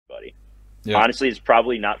everybody. Yeah. Honestly, it's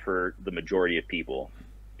probably not for the majority of people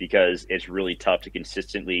because it's really tough to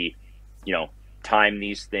consistently, you know, time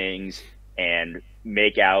these things and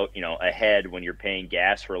make out, ahead when you're paying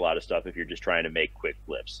gas for a lot of stuff if you're just trying to make quick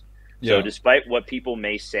flips. So Yeah. despite what people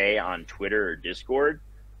may say on Twitter or Discord,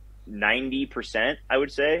 90%, I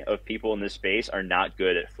would say, of people in this space are not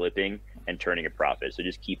good at flipping and turning a profit. So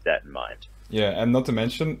just keep that in mind. Yeah, and not to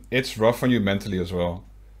mention, it's rough on you mentally as well.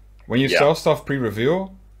 When you Yeah. sell stuff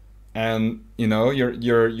pre-reveal, and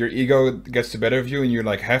your ego gets the better of you, and you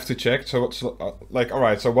like have to check. So it's like, all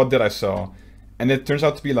right, so what did I sell? And it turns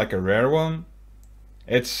out to be like a rare one.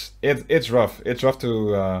 It's rough. It's rough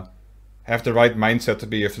to have the right mindset to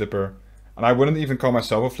be a flipper. And I wouldn't even call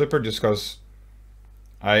myself a flipper just because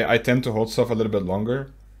I tend to hold stuff a little bit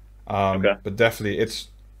longer. Okay. But definitely,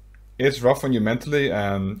 it's rough on you mentally,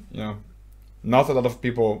 and not a lot of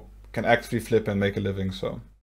people can actively flip and make a living. So.